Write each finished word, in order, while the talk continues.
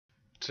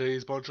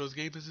Today's Boncho's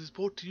Gamers is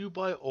brought to you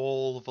by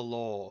all the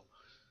lore.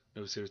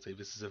 No, seriously,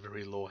 this is a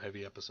very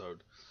lore-heavy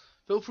episode.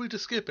 Feel free to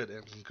skip it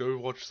and go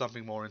watch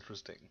something more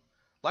interesting,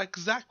 like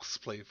Zach's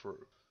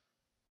playthrough.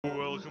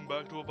 Welcome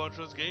back to a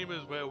Boncho's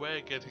Gamers, where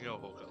we're getting a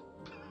hookup.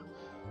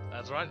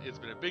 That's right, it's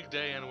been a big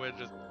day and we're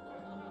just...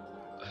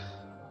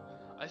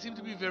 I seem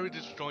to be very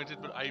disjointed,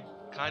 but I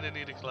kinda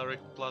need a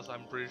cleric, plus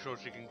I'm pretty sure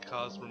she can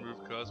cast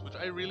Remove Curse, which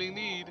I really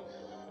need,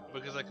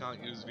 because I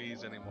can't use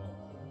these anymore.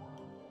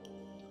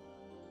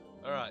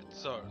 Alright,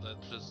 so,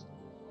 let's just...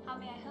 How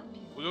may I help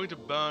you? We're going to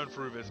burn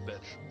through this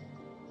bitch.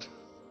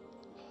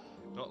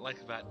 Not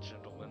like that,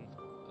 gentlemen.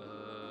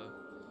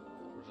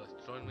 Would you like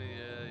to join me?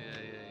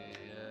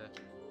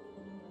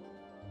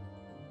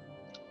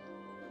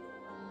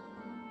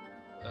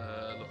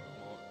 Yeah. Look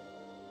more.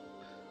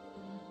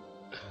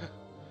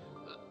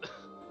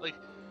 Like,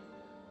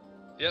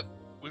 yep,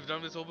 we've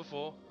done this all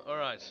before.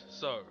 Alright,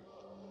 so.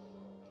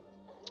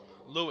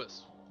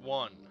 Lewis,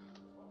 1.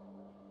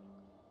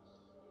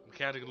 I'm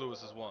counting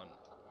Lewis as 1.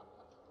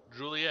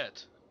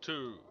 Juliet,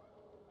 2.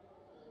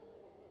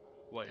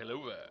 Why,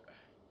 hello there.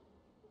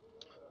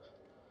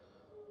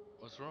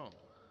 What's wrong?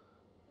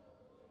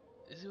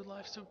 Is your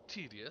life so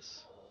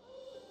tedious?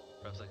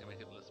 Perhaps I can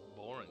make it less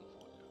boring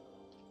for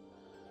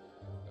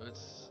you.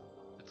 It's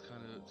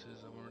kind of,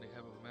 I'm already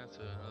having a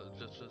matter.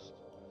 Just,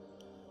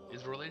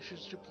 is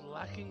relationship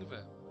lacking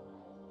then?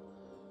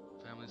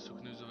 Families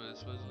took news of it,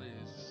 supposedly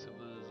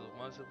siblings of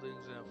my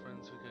siblings and our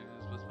friends who can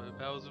use this by the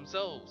powers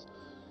themselves.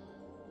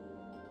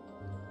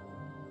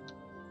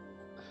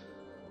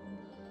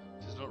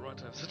 It's not right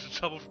to have such a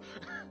trouble.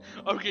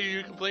 Okay,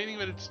 you're complaining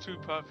that it's too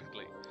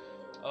perfectly.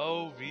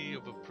 Oh, V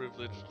of a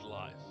privileged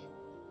life.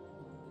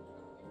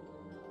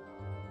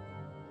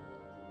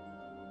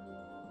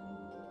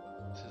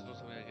 This is not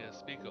something I can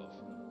speak of.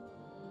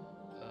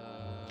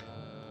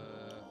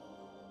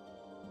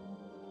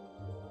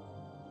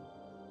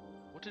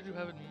 What did you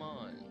have in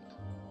mind?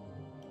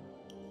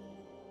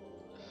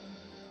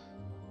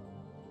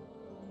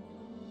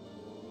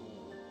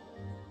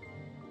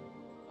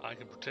 I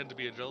can pretend to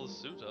be a jealous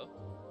suitor.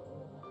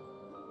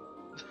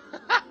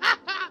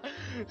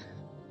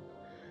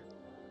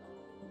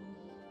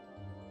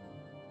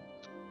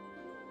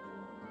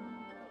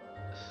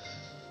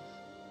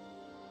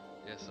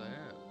 Yes, I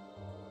am.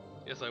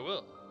 Yes, I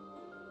will.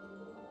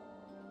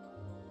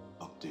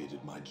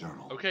 Updated my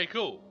journal. Okay,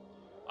 cool.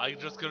 I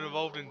just got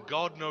involved in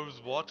God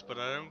knows what, but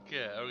I don't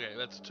care. Okay,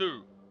 that's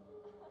 2.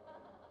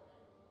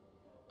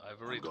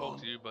 I've already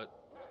talked to you, but...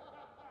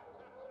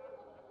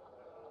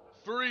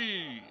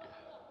 3!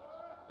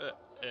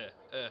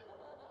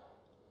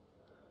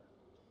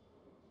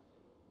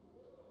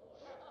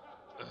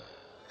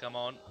 Come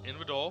on, in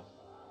the door.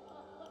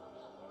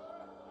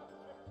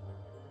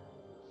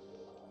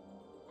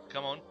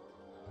 Come on.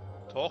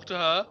 Talk to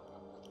her.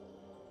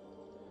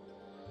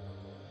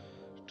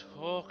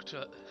 Talk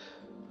to...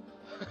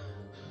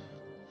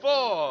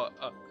 4!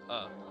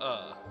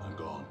 I'm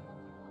gone.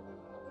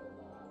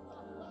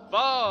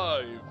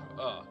 5!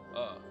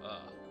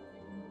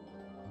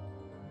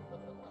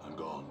 I'm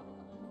gone.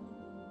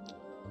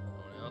 No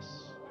one else?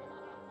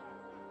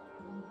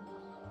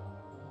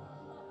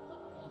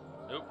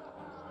 Nope.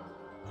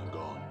 I'm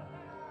gone.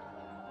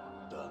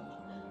 Done.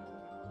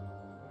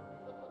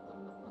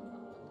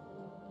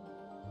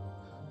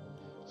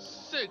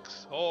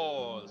 6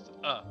 horse.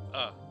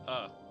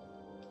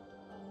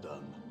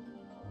 Done.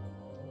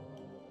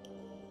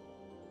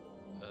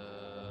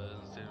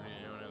 Let's see if we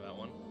don't have that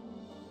one.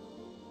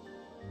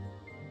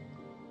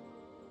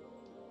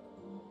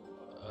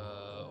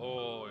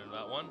 Oh, in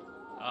that one.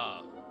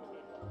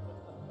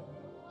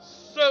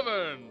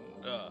 7.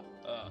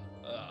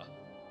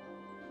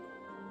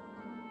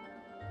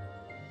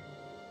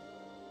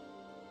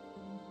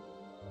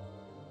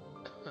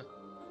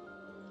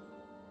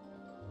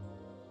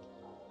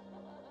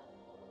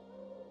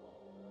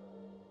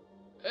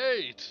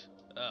 8.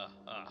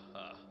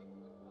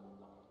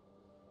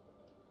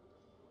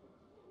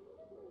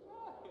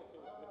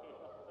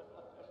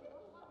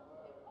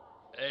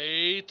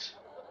 8.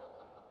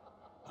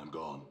 I'm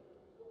gone.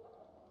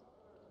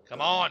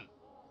 Come on.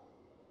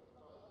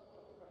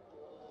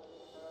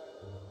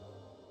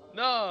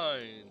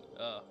 9.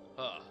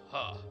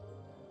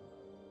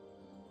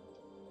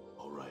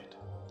 All right.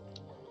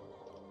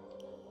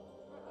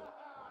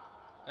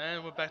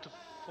 And we're back to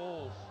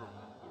Fall from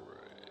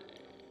Grace.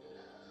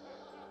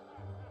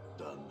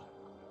 Done.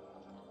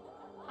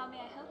 How may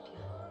I help you?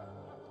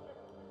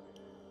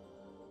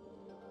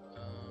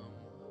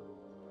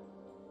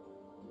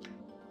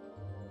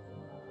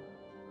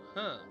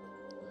 Huh.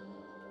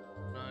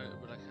 No,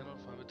 but I cannot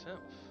find the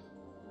 10th.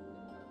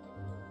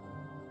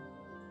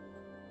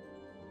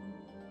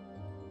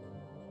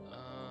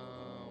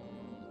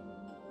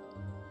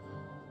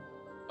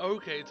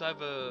 Okay, it's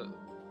either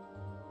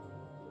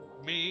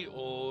me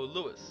or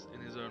Lewis in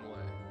his own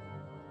way.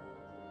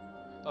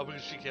 Oh,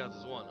 because she counts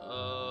as 1.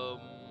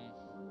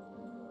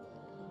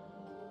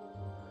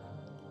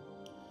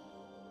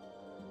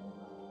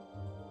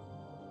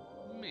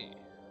 Me.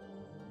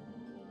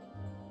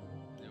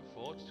 Your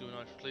 4 to you and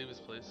I should leave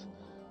this place.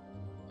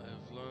 I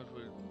have learned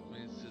what it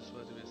means to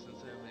aspire to be a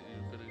sensei and make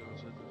you better go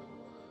inside.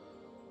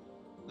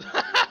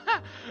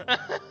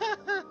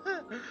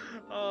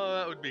 Oh,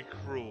 that would be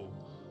cruel.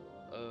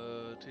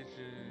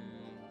 Teaching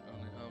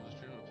only harms a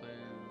student of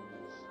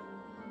planes.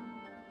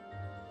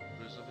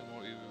 There's nothing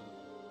more evil.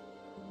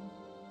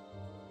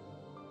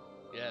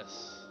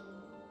 Yes.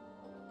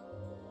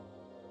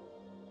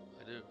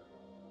 I do.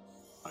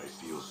 I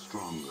feel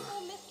stronger.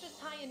 Oh, Mistress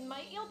High and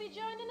Mighty will be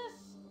joining us.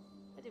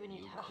 What do we need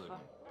You her for? couldn't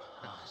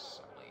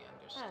possibly I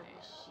understand.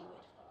 wish she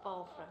would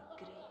fall from a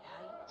great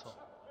height. So,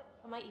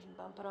 I might even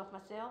bump her off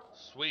myself.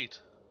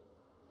 sweet.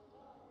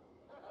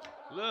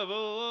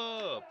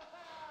 Level up.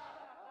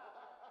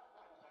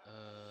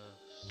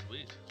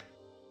 Sweet.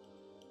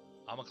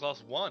 I'm a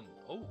class 1.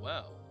 Oh,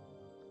 wow.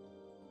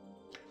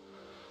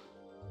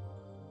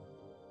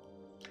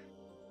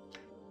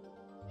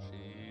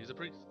 She's a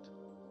priest.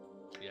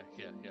 Yeah.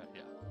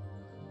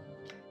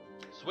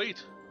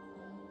 Sweet.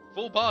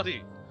 Full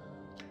party.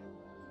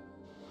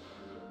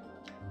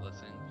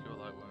 Blessing, cure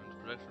light wounds,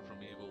 protection from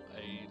evil,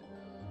 aid,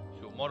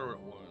 cure moderate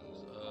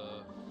wounds,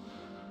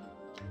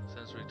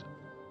 sensory.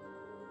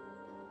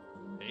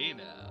 Hey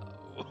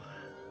now.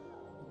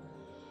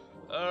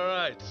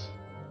 Alright.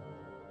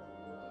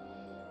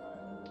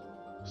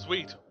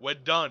 Sweet, we're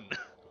done.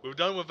 We're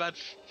done with that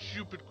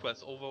stupid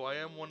quest, although I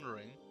am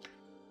wondering.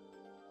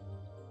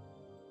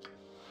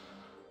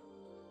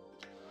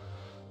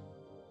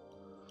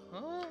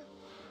 Huh?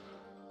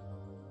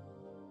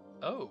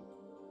 Oh.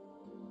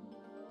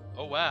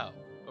 Oh wow.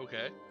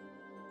 Okay.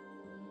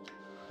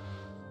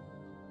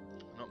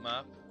 Not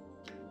map.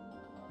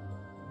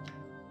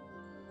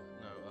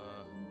 No,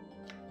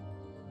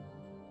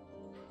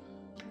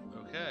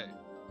 okay.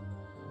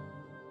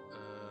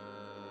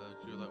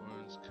 Cure light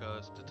wounds,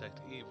 curse,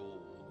 detect evil.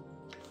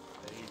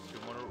 Aid,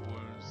 cure moderate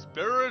wounds,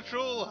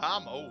 spiritual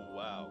ham. Oh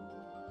wow.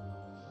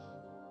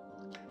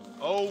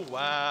 Oh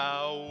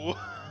wow.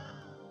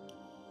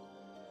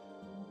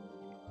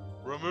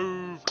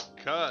 Remove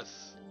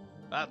curse.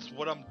 That's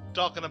what I'm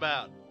talking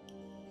about.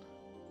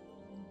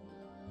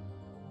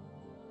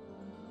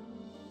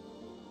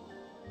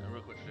 Now,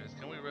 real question is,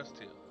 can we rest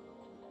here?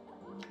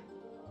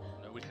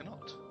 No, we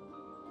cannot.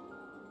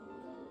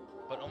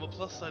 But on the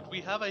plus side,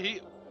 we have a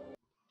heal.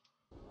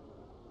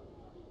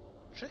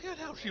 Check out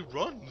how she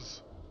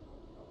runs.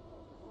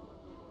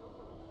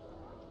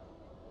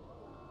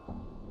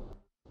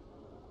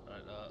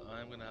 Alright,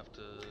 I'm gonna have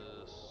to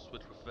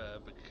switch with there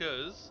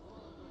because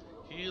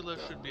healer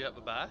should be at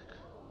the back.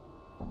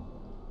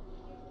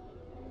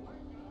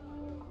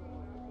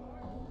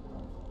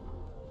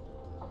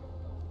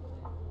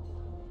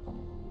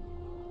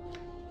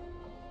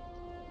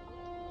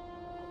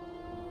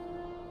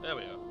 There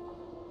we are.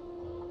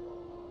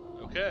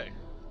 Okay.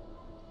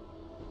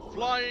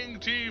 Flying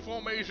T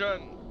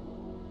formation.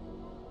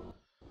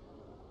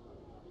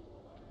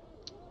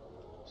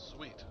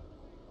 Sweet.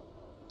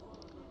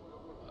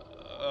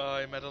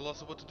 I'm at a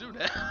loss of what to do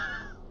now.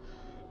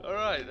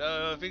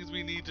 Alright, things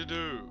we need to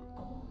do.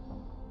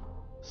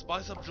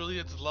 Spice up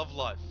Juliet's love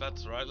life.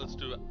 That's right, let's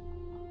do it.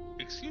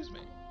 Excuse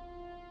me.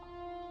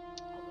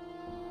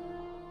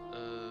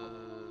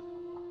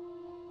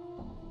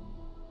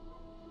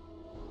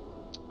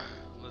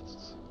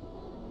 Let's...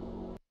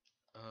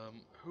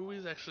 who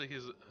is actually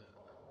his...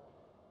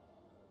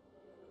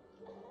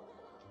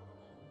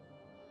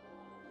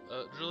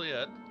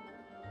 Juliet.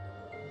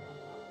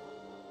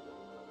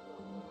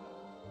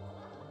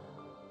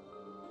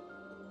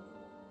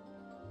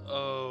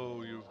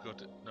 Oh, you've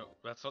got it. No,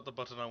 that's not the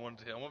button I wanted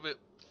to hit. I want it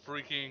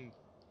freaking...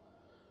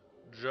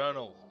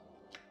 Journal.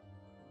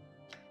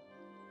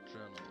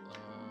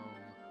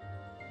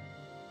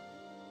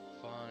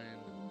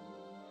 Find...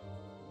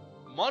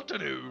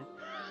 Montanu!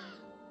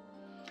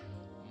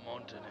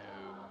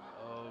 Montanu.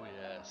 Oh,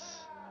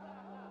 yes.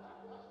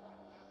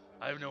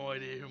 I have no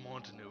idea who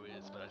Montanu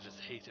is, but I just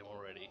hate him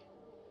already.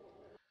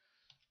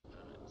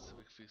 Alright,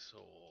 Civic Feast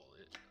Hall.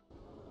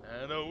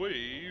 And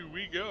away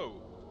we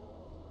go!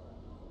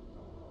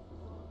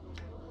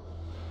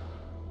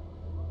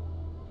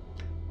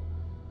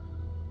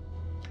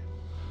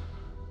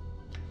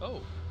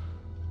 Oh.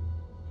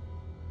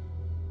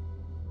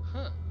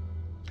 Huh.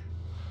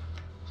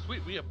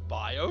 Sweet, we have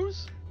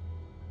bios?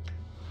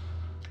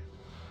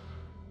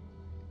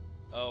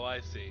 Oh,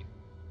 I see.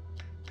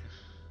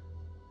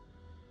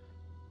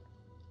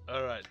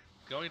 Alright,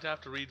 going to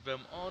have to read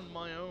them on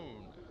my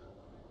own.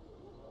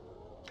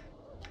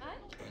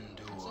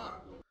 Endure.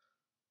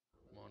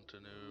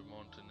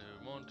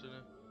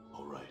 Montanu.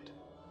 Alright.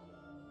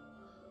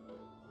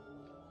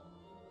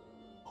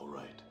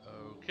 Alright.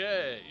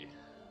 Okay.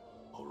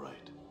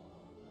 Alright.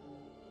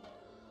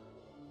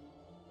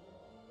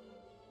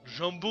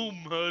 Jumbo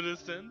murder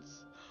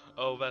sense?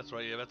 Oh, that's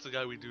right, yeah, that's the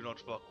guy we do not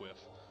fuck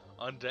with.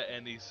 Under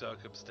any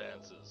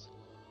circumstances.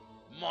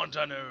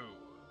 Montanu!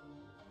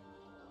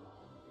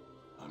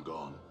 I'm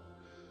gone.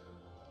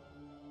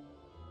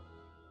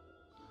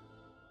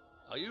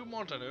 Are you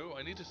Montanu?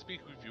 I need to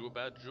speak with you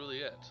about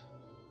Juliet.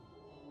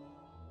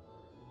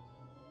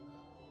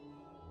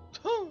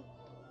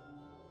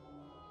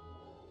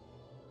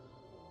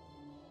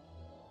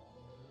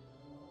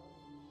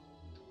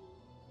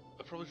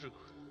 probably should.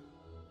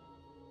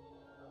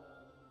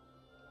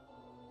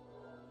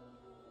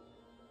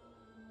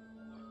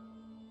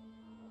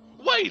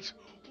 Wait!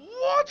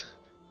 What?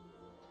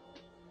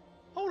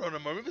 Hold on a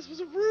moment, this was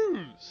a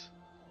ruse!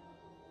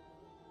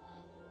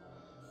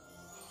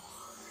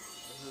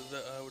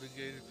 That I would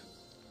engage.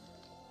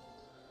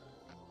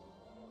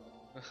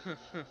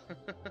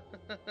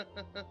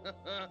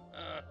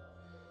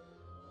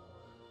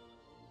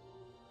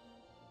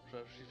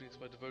 Perhaps she thinks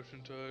my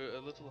devotion to her a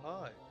little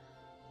high.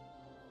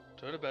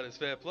 Turnabout is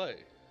fair play.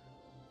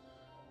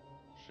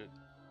 Shit.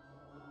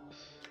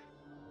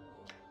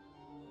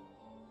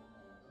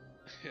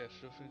 Yeah,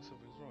 she'll think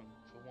something's wrong,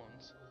 for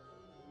once.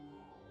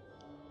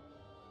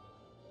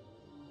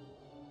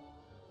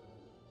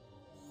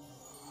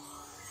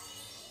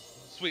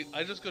 Sweet,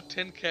 I just got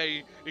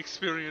 10k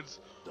experience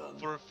Done.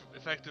 for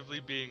effectively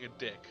being a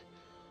dick.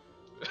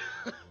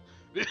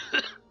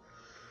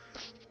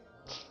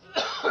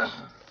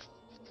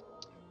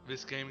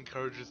 This game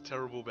encourages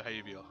terrible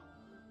behavior.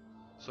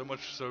 So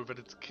much so that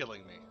it's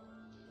killing me.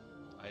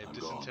 I have I'm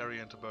dysentery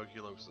and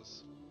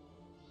tuberculosis.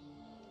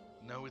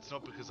 No, it's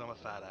not because I'm a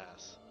fat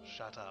ass.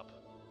 Shut up.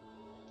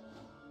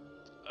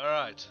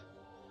 Alright.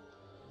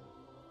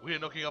 We are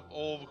knocking up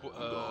all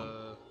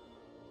the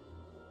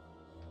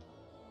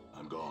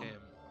I'm gone.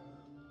 him.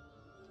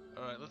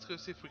 Alright, let's go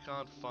see if we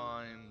can't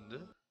find...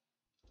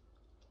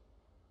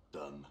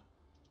 Done.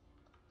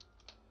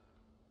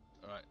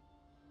 Alright.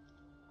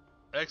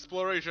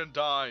 Exploration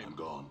time! I'm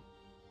gone.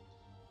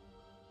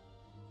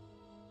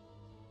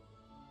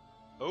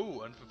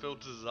 Oh, unfulfilled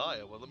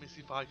desire. Well, let me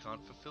see if I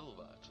can't fulfill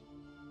that.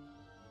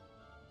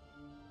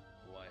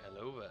 Why,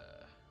 hello there.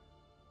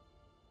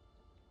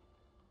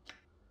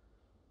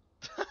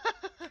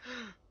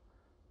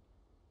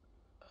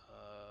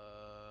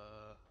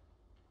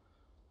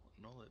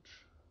 Knowledge.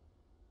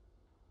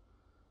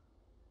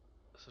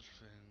 Such a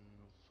thing.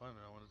 Fine,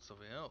 I wanted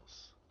something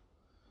else.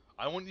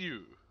 I want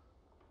you.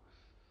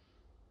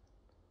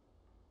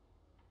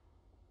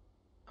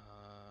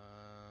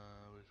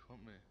 Which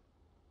want me?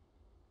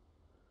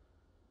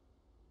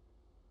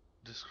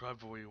 Describe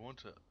the way you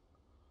want it.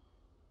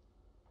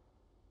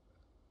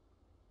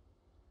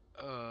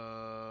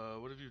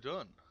 What have you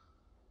done?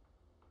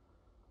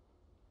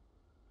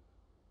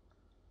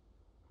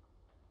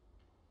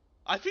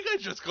 I think I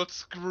just got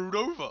screwed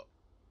over.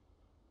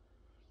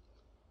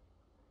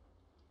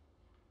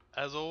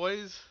 As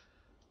always.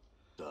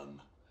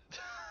 Done.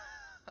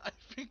 I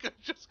think I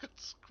just got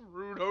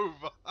screwed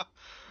over.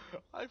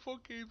 I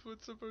thought games were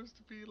supposed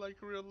to be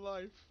like real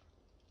life.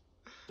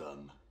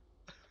 Done.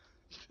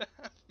 Damn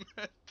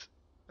it.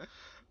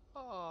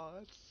 Oh,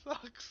 that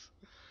sucks.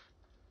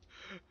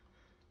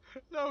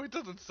 No, it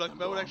doesn't suck. I'm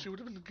That would gone. actually would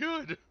have been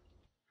good.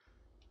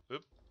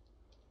 Oop.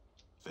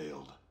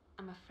 Failed.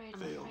 I'm afraid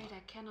Failed. I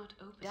cannot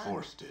open.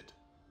 Forced it.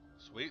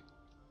 Sweet.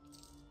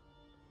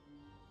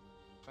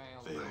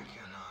 Failed. Failed. I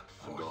cannot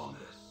I'm force gone.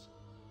 this.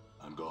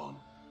 I'm gone.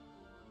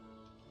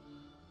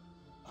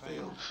 I'm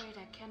Failed. afraid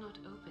I cannot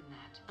open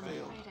that. I'm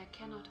Failed. afraid I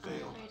cannot. I'm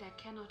Failed. afraid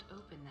I cannot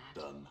open that.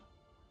 Done.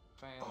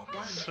 Failed.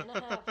 Done. And a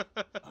half.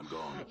 I'm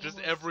gone. Just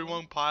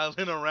everyone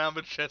piling around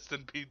the chest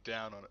and beat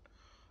down on it.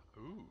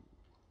 Ooh.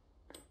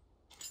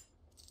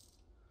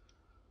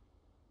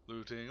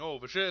 Looting all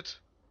the shit.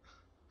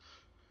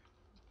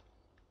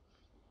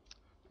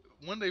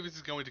 One day this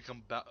is going to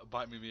come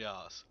bite me in the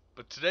ass,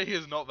 but today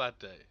is not that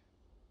day.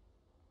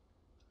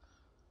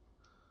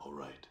 All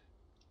right.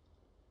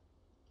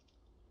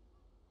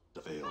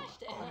 Failed.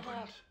 Smashed it in a Opened.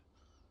 half.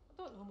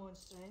 I don't know my own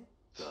strength.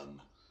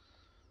 Done.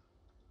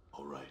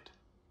 All right.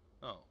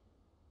 Oh.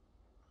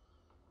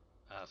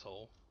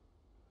 Asshole.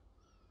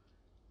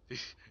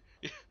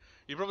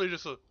 You probably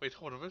just thought, wait,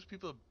 hold on, those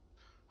people are...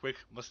 Quick,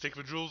 must take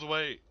the jewels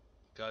away.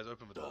 Guys,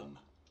 open the door. Done.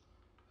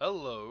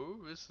 Hello,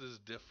 this is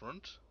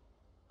different.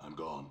 I'm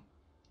gone.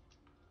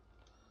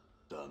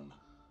 Done.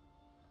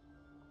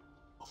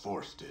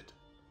 Forced it.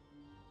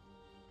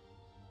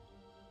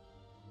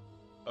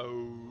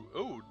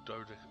 Oh,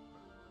 Dodic.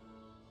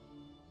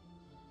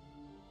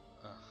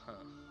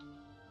 Uh-huh.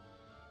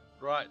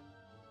 Right.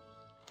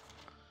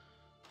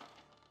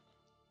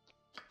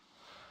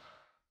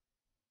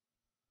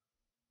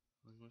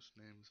 Linguist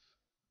names.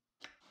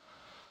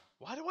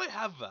 Why do I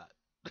have that?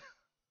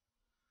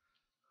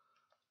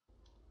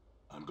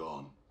 I'm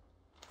gone.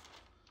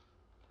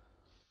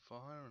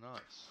 Fire and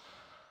ice.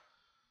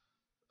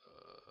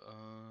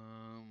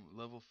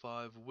 Level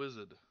 5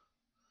 wizard.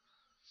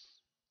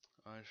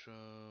 I shall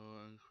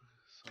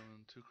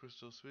summon 2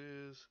 crystal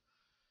spheres.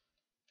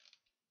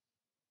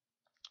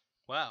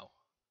 Wow.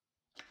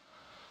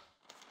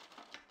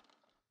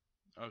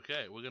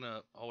 Okay, we're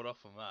gonna hold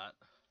off on that.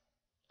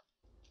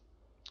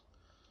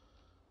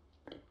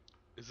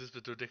 Is this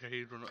the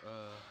dodecahedron?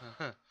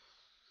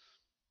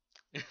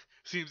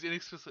 Seems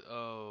inexplicit.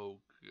 Oh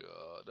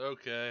god.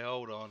 Okay,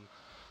 hold on.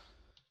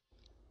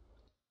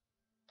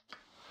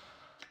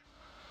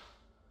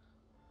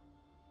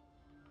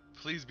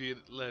 Please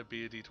let it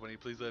be a D20.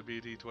 Please let it be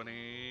a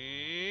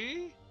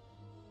D20.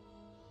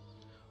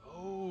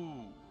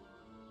 Oh.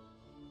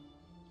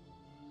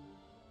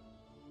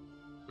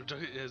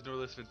 It has no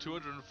less than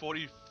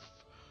 240.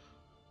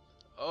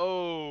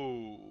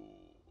 Oh!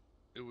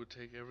 It would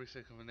take every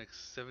second of the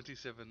next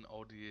 77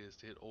 odd years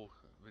to hit all,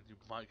 then you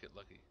might get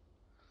lucky.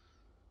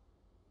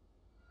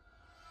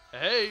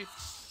 Hey!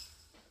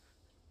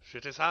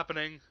 Shit is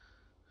happening!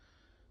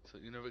 So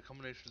you know the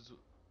combinations,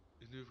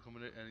 and you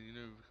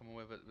become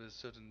aware that there's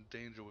certain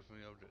danger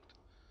within the object.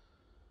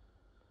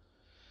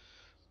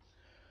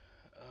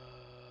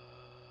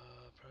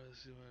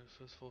 Privacy when it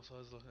first falls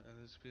size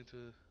and it's been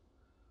to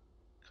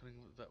cutting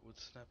that would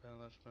snap out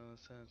large amount of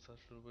sand, such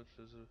for which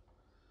there's a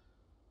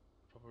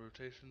proper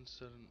rotation,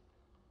 certain.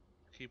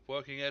 Keep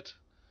working it.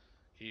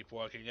 Keep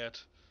working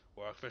it.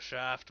 Work the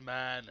shaft,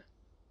 man.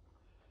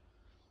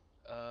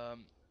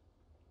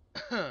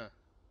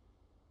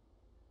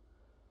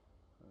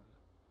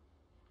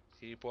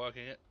 Keep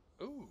working it.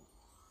 Ooh.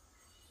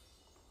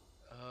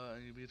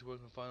 And you need to work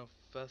on final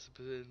faster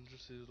position,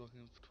 just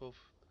looking for 12.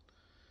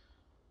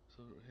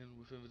 So him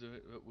within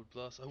the would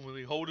blast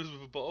unwilling holders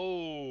with a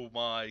oh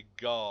my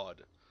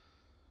god.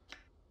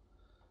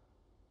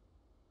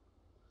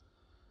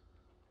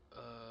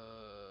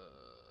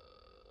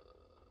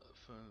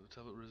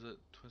 Tablet reset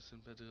twisting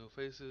pentacle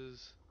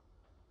faces.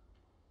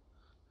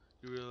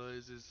 You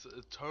realize it's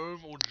a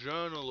tome or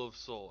journal of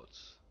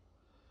sorts.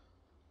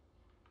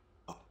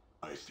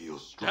 I feel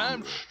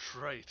stronger. Damn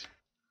straight.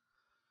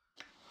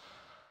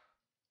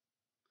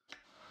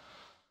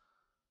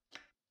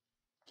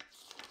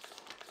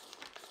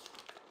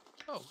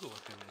 Oh, cool. I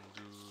can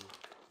do.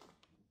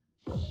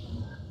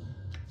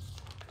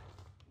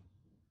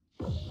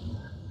 I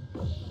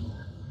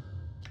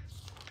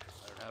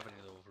don't have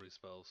any level 3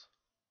 spells.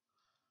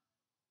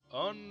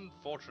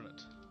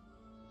 Unfortunate.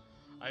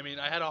 I mean,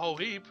 I had a whole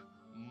heap.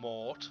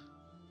 Mort.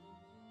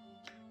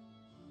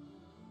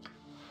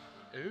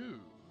 Ooh.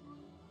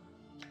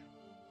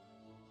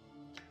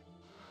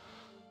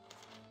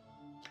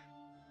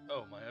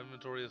 Oh, my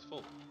inventory is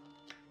full.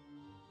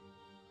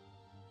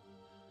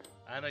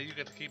 Anna, you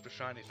get to keep the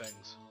shiny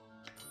things.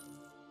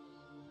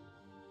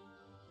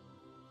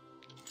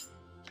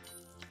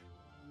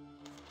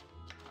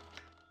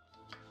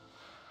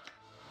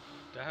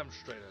 Damn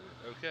straight at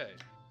it. Okay.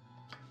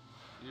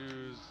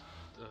 Use...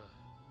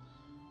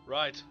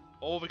 Right.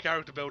 All the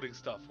character building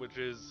stuff, which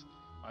is...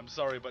 I'm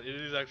sorry, but it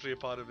is actually a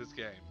part of this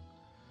game.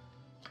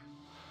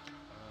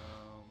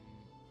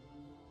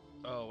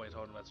 Oh, wait,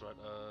 hold on, that's right.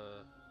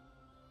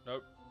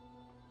 Nope.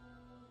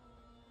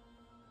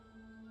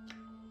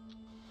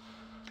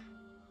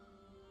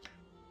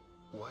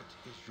 What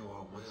is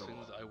your will?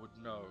 Things I would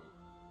know.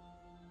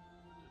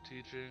 The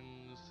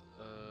teachings,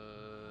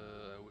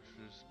 I wish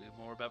to speak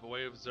more about the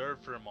way of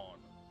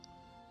Zerthimon.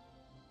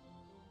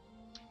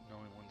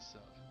 Knowing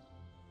oneself.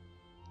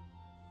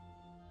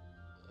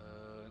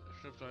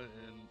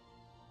 And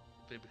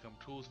they become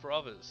tools for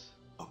others.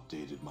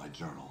 Updated my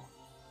journal.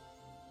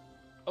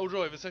 Oh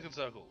joy, the second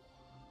circle.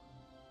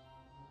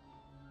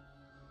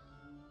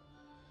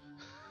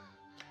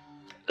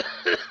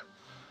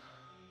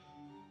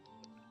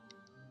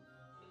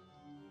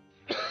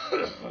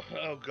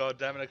 Oh god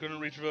damn it, I couldn't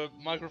reach the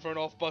microphone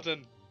off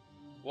button.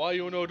 Why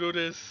you no do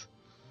this?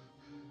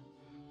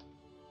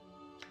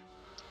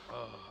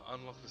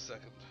 Unlock the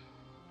second.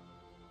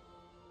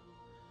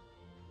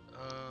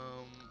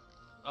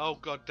 Oh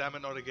god damn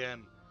it, not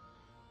again.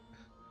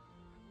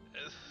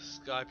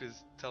 Skype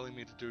is telling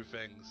me to do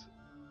things.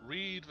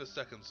 Read the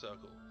second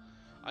circle.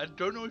 I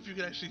don't know if you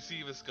can actually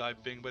see the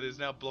Skype thing, but it's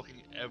now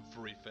blocking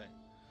everything.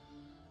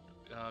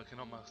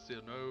 Cannot mark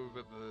steel. No,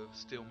 but the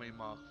steel may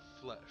mark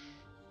flesh.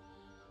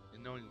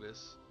 In knowing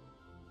this,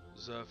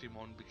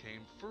 Zerthimon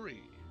became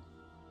free.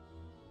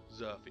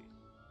 Zerfi.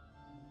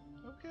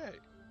 Okay.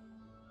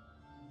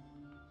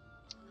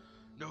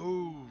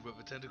 No, but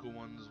the tentacle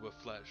ones were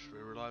flesh.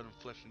 They relied on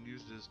flesh and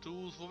used it as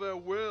tools for their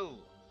will.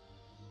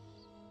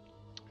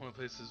 One of the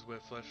places where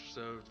flesh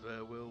served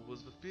their will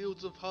was the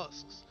fields of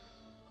husks.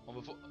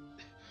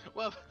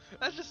 Well,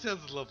 that just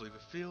sounds lovely.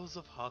 The fields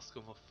of husk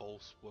of a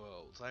false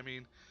world. I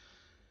mean,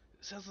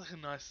 it sounds like a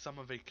nice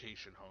summer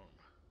vacation home.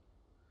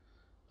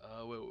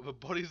 Where the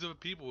bodies of the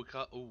people were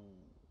cut. Ooh.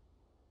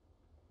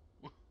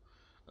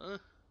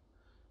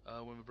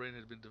 When the brain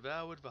had been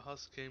devoured, the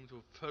husk came to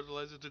a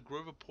fertilizer to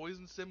grow the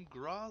poison stem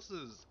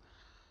grasses.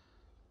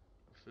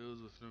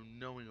 Filled with no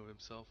knowing of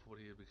himself what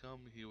he had become,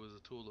 he was a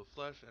tool of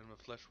flesh, and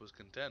the flesh was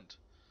content.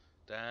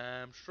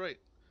 Damn straight.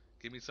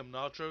 Give me some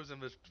nachos,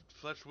 and the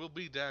flesh will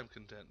be damn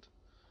content.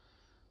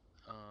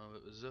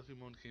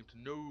 Zerthimon came to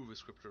know the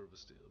scripture of the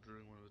steel.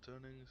 During one of the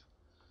turnings,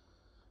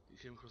 he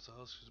came across a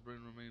husk whose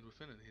brain remained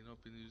within it. He had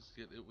not been used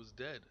yet, it was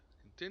dead.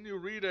 Continue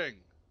reading!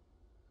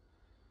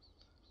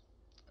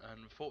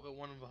 And thought that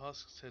one of the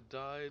husks had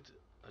died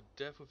a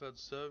death without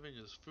serving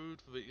as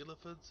food for the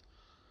elephants,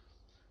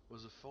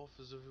 was a fourth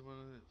as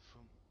everyone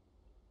from.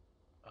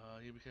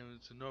 He began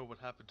to know what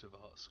happened to the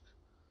husk.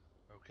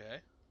 Okay.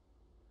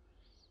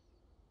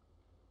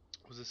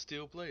 It was a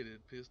steel blade,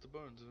 it pierced the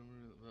bones,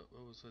 and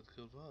that was what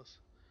killed the husk.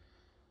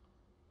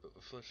 But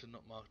the flesh had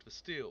not marked the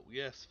steel.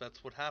 Yes,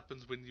 that's what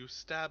happens when you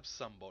stab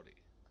somebody.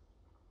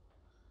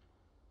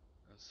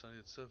 and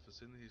studied its surface.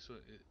 In he saw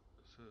it,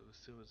 so it was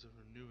still as if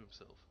it knew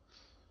himself.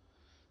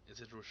 Its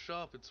edge was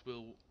sharp, its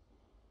will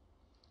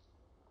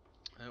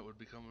it would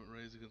become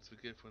raised against the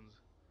gift when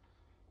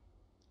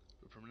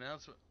the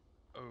pronouncement.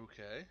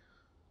 Okay.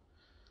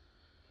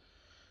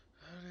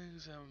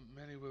 Earnings, how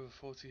many were the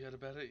thoughts he had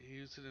about it? He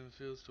used it in the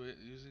fields to it.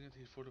 Using it,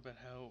 he thought about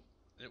how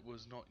it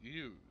was not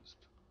used.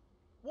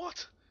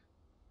 What?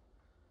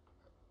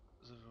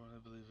 So I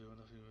believe there were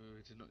nothing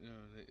we did not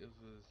know. It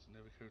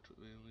never cared to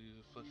only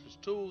use flesh as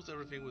tools.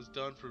 Everything was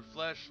done through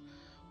flesh.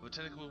 The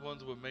technical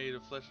ones were made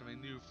of flesh and they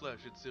knew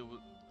flesh. It still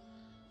was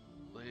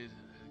blade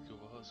had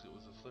killed the husk. It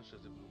was the flesh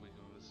that had been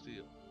weakened with the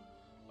steel.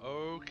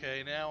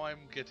 Okay, now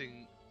I'm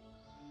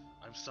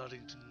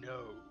starting to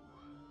know.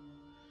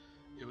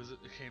 It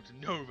came to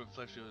know that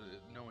flesh,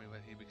 knowing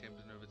that he became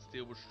to know that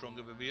steel was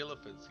stronger than the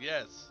elephants.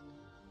 Yes.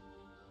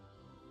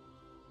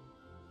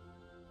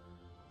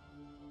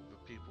 The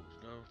people to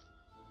know.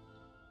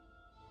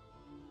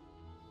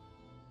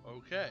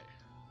 Okay.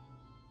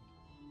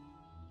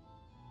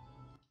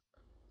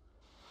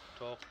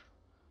 Talk.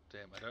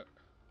 Damn, I don't.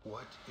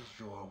 What is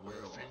your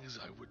will? Things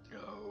I would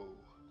know.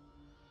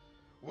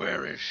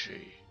 Where is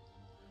she?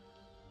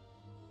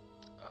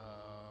 I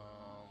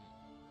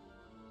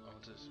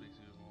want to speak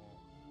to you more.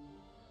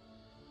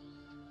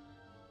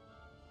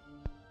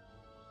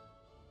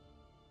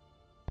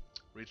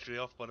 Reached the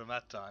off button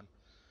that time.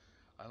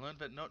 I learned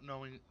that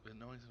knowing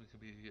something can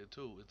be a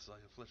tool. It's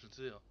like a flesh and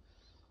steel.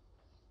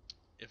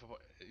 If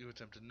you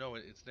attempt to know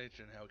it, its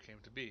nature and how it came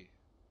to be.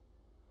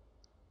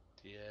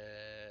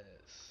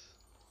 Yes.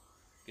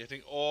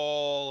 Getting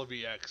all of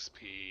the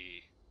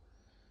XP.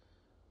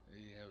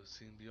 You have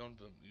seen beyond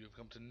them. You have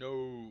come to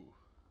know.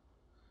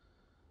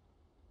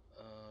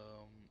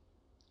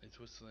 It's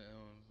whistling.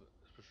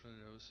 Especially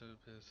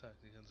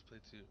he can play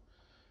to you.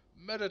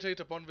 Meditate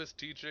upon this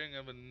teaching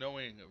and the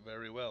knowing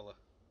very well.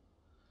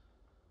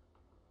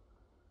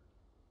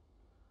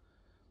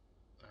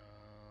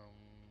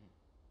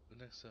 The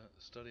next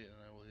study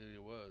and I will hear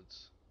your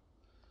words.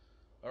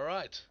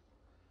 Alright.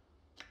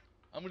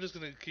 I'm just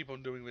going to keep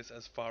on doing this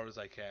as far as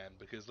I can,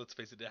 because let's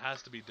face it, it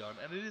has to be done,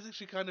 and it is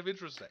actually kind of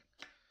interesting.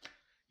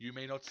 You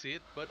may not see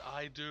it, but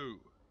I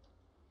do.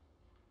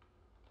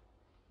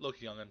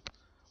 Look, young'un,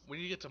 when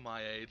you get to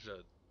my age,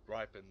 a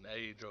ripened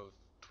age of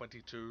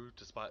 22,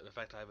 despite the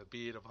fact I have a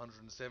beard of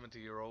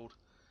 170-year-old,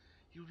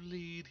 you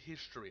lead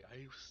history.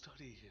 I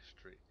study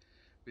history.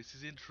 This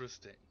is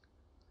interesting.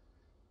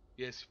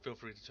 Yes, feel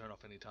free to turn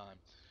off any time.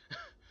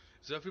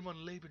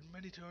 Zerthimon labored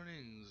many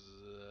turnings.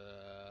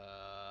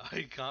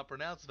 I can't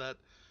pronounce that.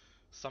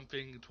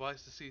 Something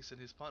twice deceased in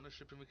his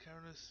partnership in the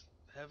Carinus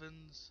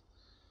heavens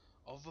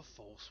of the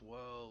false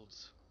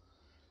worlds.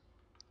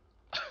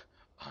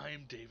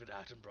 I'm David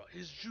Attenborough.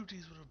 His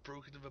duties would have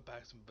broken in the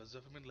backs and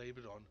Zerthimon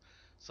labored on,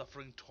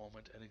 suffering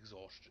torment and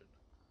exhaustion.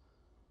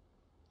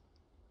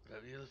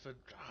 The elephant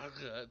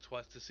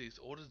twice deceased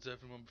ordered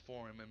Zerthimon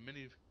before him and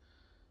many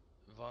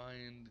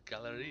vined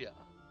Galleria.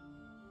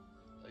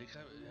 He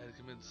had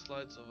committed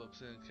slights of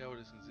obscene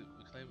cowardice and the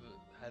claim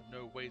that had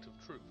no weight of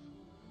truth.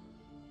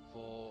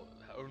 For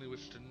only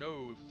wished to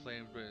know if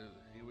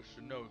he wished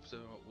to know if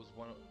Zerthimon was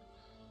one of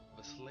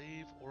a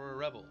slave or a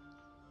rebel.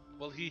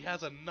 Well, he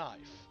has a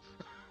knife.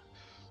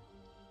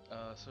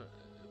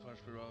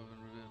 Punishment rather than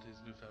revealed his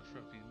newfound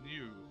strength. He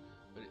knew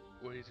that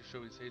were he to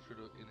show his hatred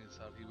in his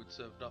heart, he would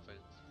serve nothing.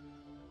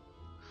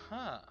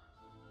 Huh.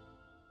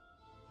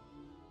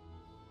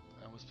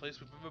 And was placed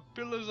within the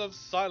pillars of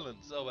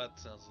silence. Oh, that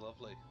sounds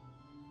lovely.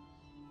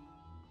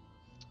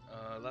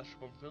 Lashed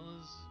upon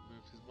pillars,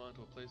 moved his mind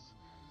to a place.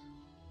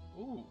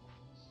 Ooh.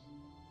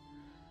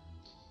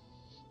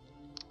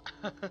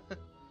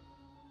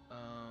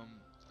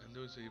 And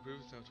doing so, he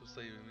proved himself to a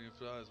slave in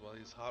his eyes while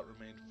his heart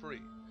remained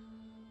free.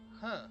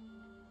 Huh.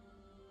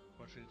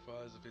 Watching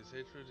fires of his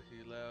hatred,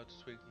 he allowed to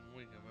twinkle and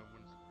wink, and when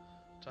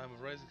time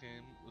of rising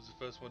came, was the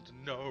first one to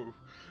know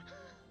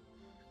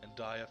and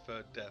die a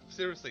third death.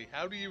 Seriously,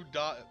 how do you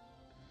die?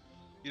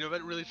 You know,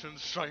 that really shouldn't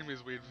strike me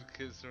as weird,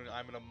 considering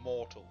I'm an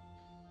immortal.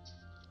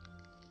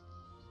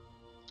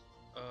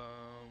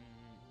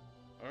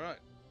 Alright.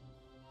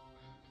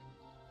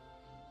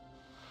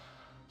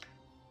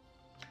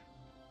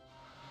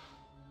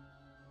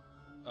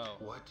 Oh.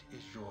 What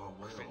is your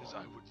will? Things I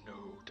would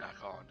know,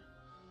 Dakon.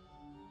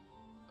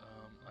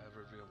 I have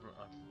revealed.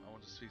 I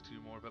want to speak to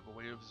you more about the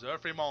way of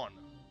Zerthimon.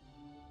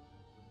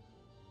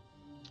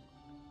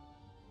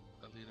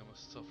 A leader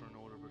must suffer in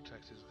order to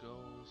protect his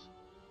goals.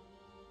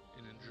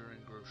 In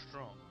enduring, grow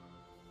strong.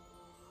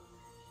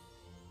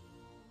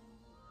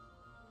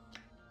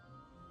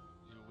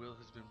 Your will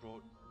has been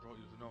brought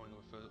you with knowing.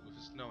 With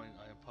this knowing,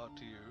 I impart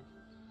to you.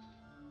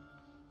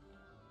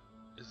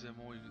 Is there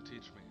more you can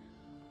teach me?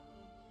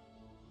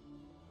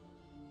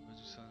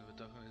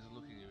 The Dakon isn't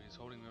looking at you. He's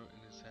holding it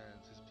in his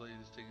hands. His blade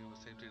is taking the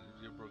same shape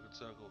as your broken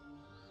circle.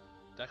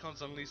 Dakon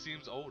suddenly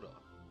seems older.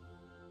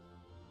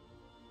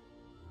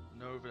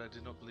 Know that I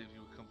did not believe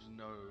you would come to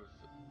know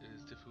if it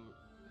is difficult.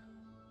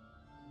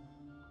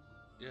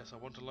 Yes, I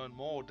want to learn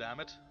more,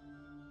 damn it.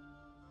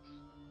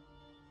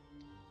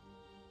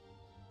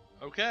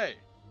 Okay.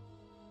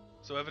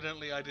 So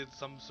evidently I did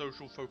some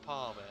social faux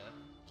pas there.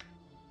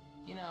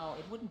 You know,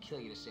 it wouldn't kill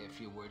you to say a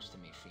few words to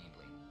me,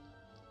 Fiendling.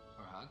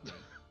 Or hug me.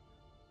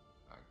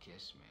 Or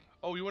kiss me.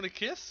 Oh, you want a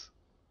kiss?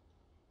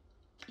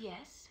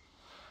 Yes?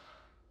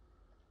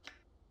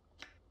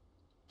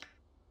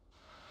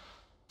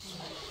 May your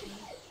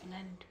faith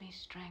lend me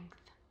strength.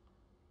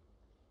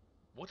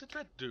 What did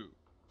that do?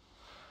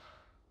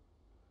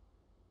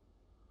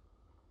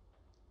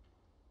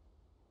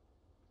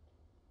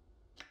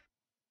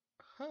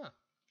 Huh.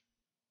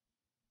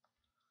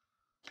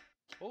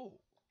 Oh.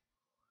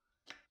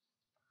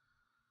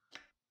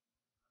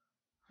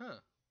 Huh.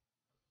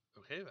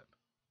 Okay then.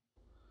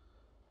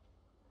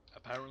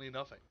 Apparently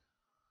nothing.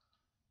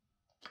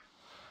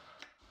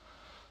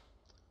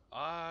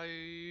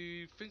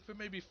 I think there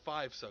may be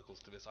 5 circles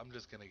to this. I'm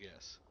just gonna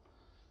guess.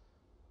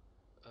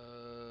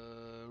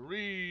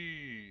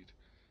 Read.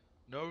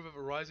 Know that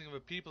the rising of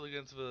the people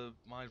against the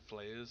mind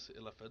flayers,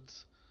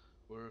 Illithids,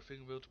 were a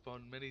thing built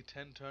upon many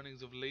 10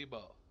 turnings of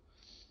labor.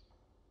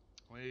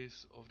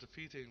 Ways of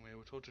defeating, they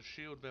were taught to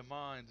shield their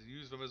minds and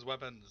use them as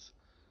weapons.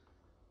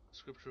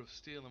 Scripture of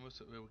steel, and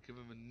most of it, they were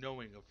given the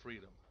knowing of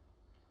freedom.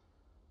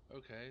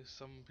 Okay,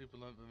 some people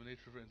learned the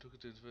nature of it and took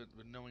it into it,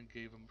 the knowing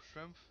gave them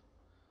strength,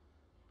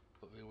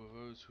 but they were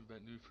those who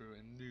that knew through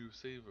and knew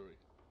savory.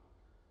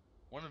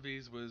 One of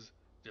these was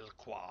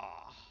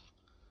Vilquah.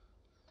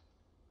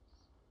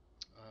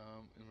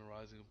 In the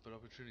rising but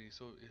opportunity,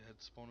 so it had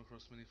spawned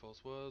across many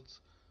false worlds.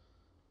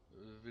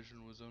 The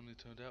vision was only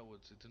turned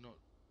outwards. It did not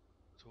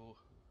to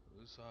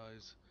his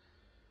eyes.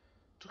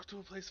 Took to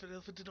a place that the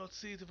elephant did not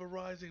see. To the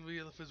rising, the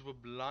elephants were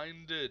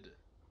blinded.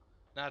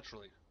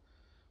 Naturally.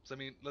 So, I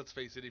mean, let's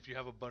face it, if you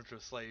have a bunch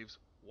of slaves,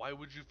 why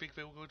would you think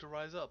they were going to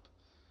rise up?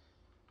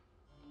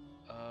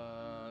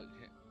 Yeah.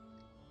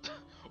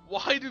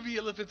 Why do the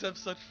elephants have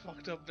such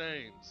fucked up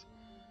names?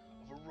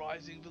 Of a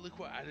rising, the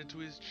liquid added to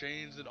his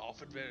chains and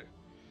offered their...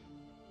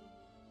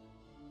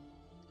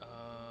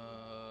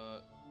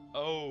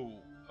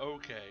 Oh,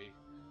 okay.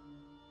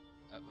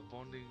 At the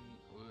bonding,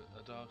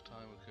 a dark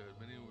time occurred.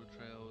 Many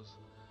betrayals.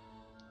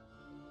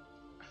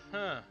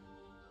 Huh.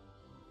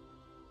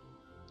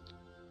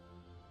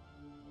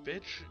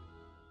 Bitch.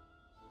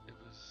 It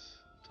was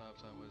the type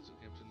of time when it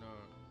came to know.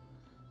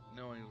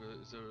 Knowing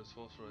that Zera's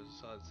phosphorus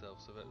inside itself,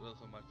 so that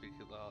Wilhelm might think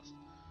it last.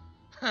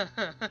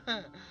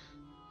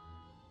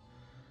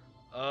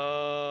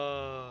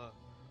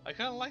 I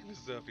kind of like this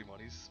Zerthimon.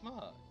 He's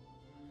smart.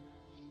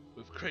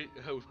 With greed,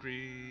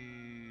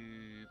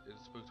 it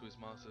spoke to his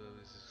master of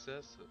his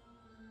success. It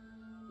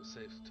was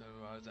safe to turn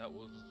his eyes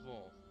outwards once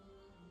more.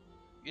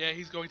 Yeah,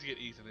 he's going to get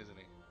eaten, isn't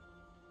he?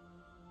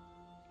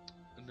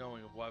 And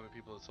knowing of why the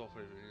people had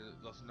suffered,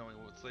 he lost knowing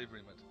what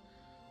slavery meant.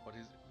 What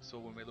he saw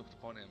when they looked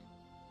upon him.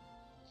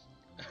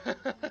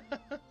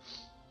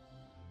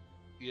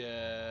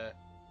 Yeah.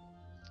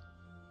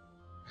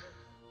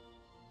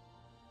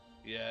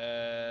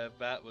 Yeah,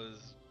 that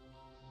was...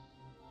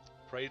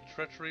 prayed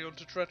treachery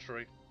unto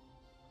treachery.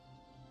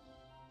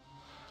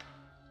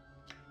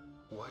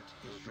 What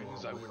is your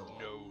Things I would will?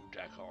 know,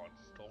 Dakon.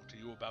 Talk to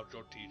you about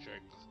your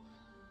teachings.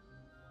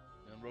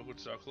 And broken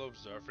Circle of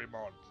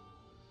Zerthimon.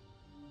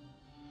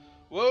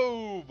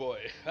 Whoa,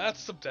 boy, that's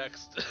some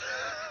text.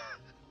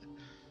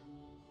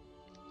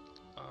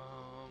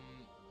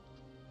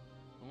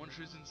 When one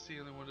chooses to see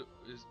only what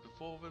is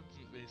before them,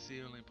 they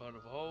see only part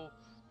of a whole.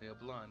 They are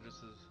blind,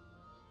 just as...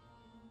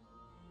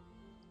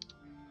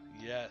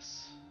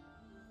 Yes.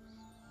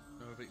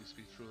 Know that you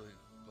speak truly,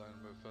 blind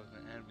both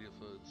Falcon and the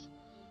Foods.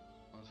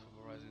 Once for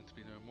the rising to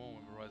be no more,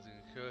 when the rising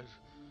occurred.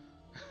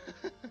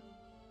 Why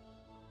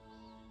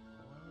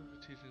were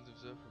the teachings of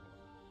Zerthimon?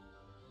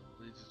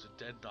 Leads us to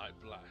Dead Knight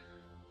Black.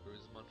 There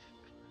is much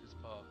his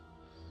path.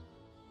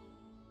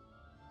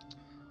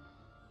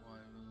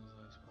 Why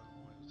was I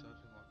why was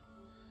Zerthimon?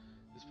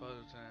 This part of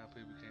the town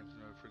happily became to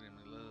know freedom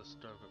and let us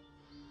know it.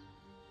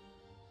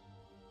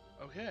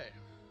 Okay.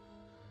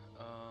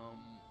 I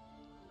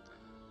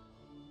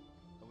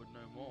would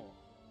know more.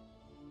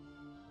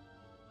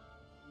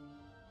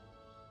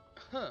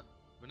 Huh.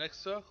 The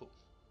next circle.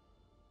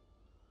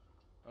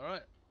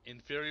 Alright. In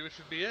theory, this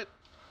should be it.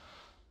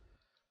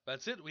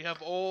 That's it. We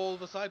have all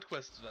the side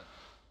quests then.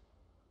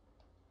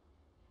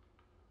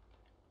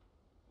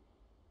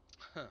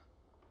 Huh.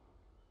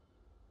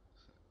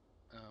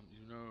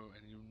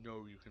 You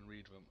know you can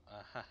read them.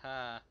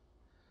 Ahaha.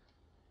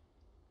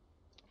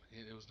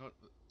 It was not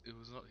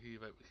he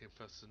that became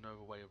first to know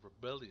the way of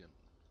rebellion.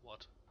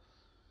 What?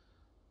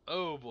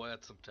 Oh boy,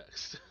 that's some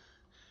text.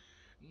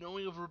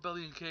 Knowing of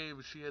rebellion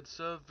came, she had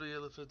served the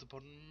elephant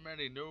upon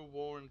many. No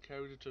war and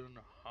carried it in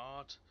her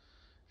heart.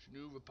 She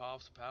knew the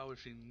path to power.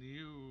 She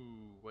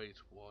knew.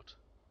 Wait, what?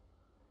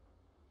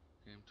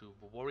 Came to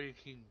the warrior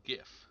king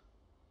Gif.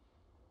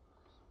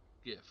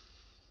 Gif.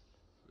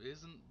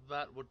 Isn't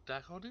that what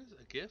Dakon is?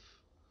 A Gif?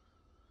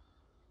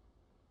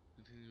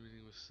 Continue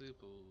reading with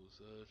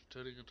Sleeples.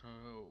 Turning into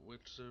her,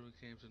 which servant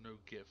came to know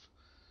Gif.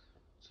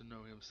 To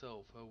know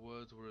himself. Her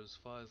words were as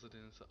fires lit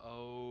in his...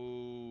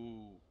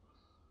 Oh.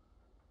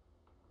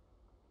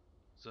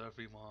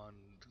 Zerthimon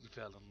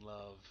fell in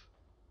love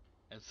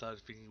and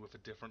started thinking with a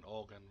different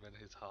organ than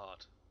his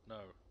heart.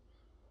 No.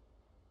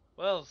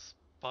 Well, it's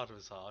part of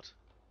his heart.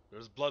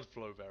 There's blood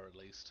flow there at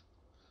least.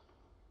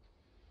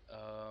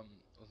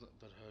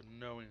 But her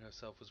knowing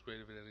herself was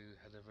greater than any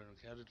had ever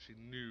encountered. She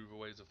knew the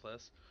ways of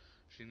flesh.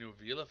 She knew of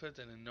the elephant,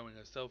 and in knowing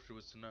herself, she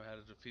was to know how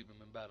to defeat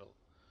them in battle.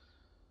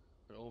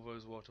 But all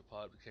those water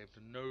part came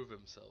to know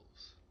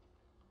themselves.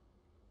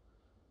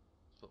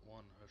 But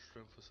one, her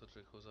strength was such that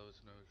it caused others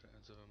to know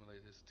and to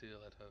emulate his steel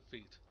at her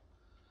feet.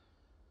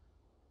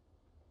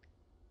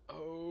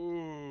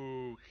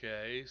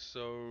 Okay,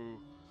 so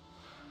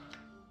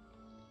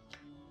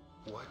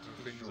What is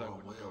things your I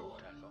would will? know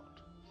tack on.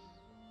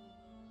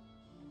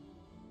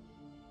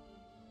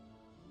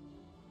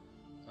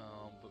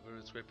 But there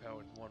is great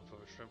power in one for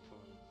strength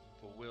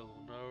for will.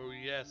 No,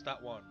 yes,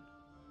 that one.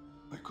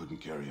 I couldn't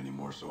carry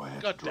anymore, so I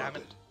had God to drop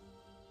damn it. it.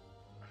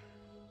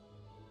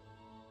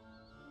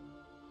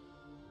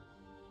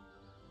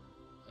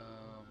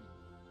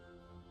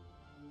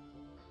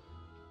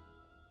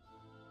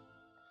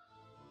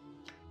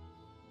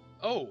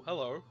 Oh,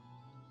 hello.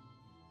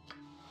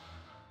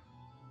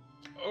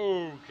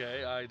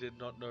 Okay, I did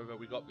not know that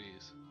we got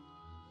these.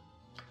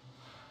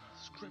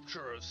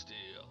 Scripture of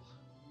Steel.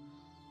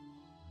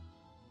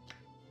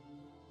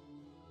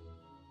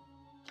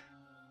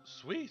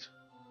 Sweet.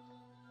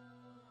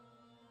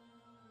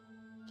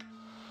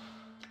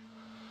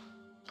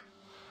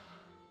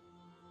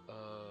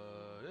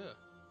 Yeah.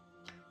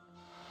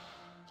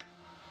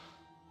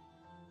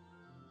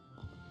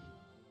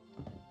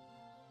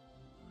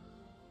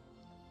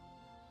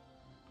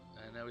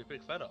 And now we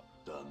pick that up.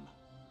 Done.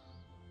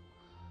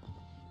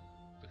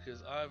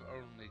 Because I've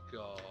only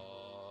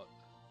got...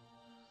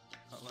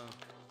 Hello.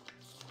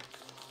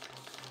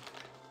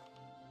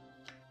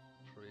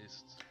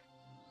 Priest.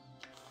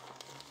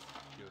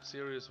 Cure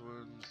serious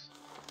wounds.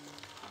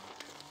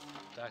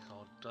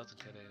 Dakon doesn't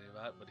get any of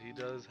that, but he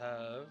does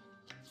have...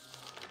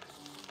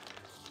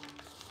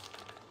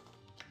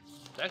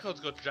 Dakon's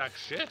got jack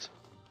shit!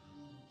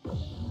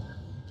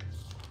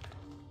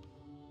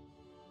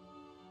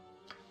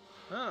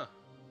 Huh.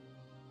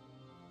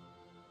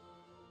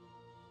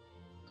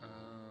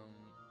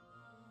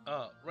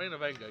 Reign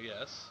of Anger,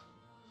 yes.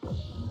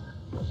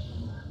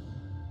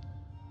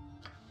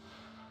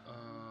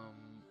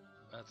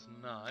 That's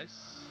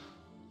nice.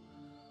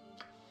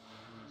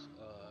 Who's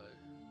I?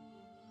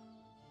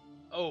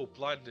 Oh,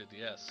 Blinded,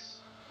 yes.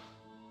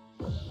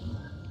 Alright,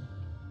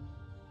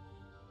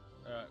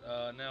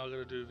 now I'm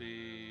gonna do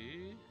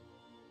the...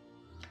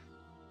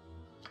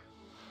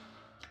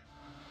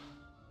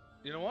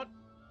 You know what?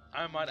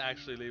 I might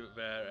actually leave it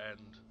there and...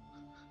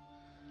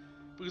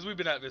 Because we've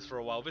been at this for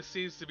a while. This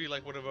seems to be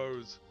like one of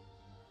those...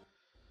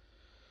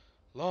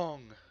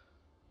 long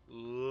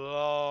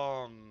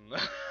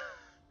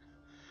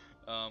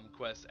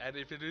quest, and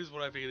if it is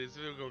what I think it is,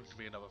 it's going to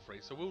be another free,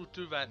 so we'll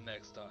do that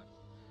next time.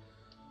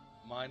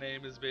 My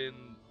name has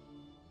been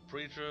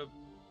Preacher.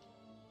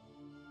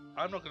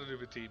 I'm not going to do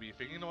the TB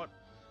thing. You know what?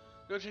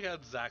 Go check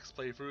out Zach's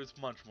playthrough, it's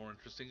much more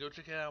interesting. Go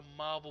check out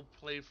Marvel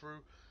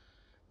playthrough.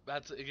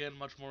 That's again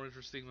much more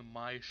interesting than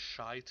my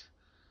shite.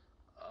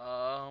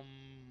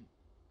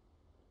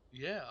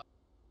 Yeah.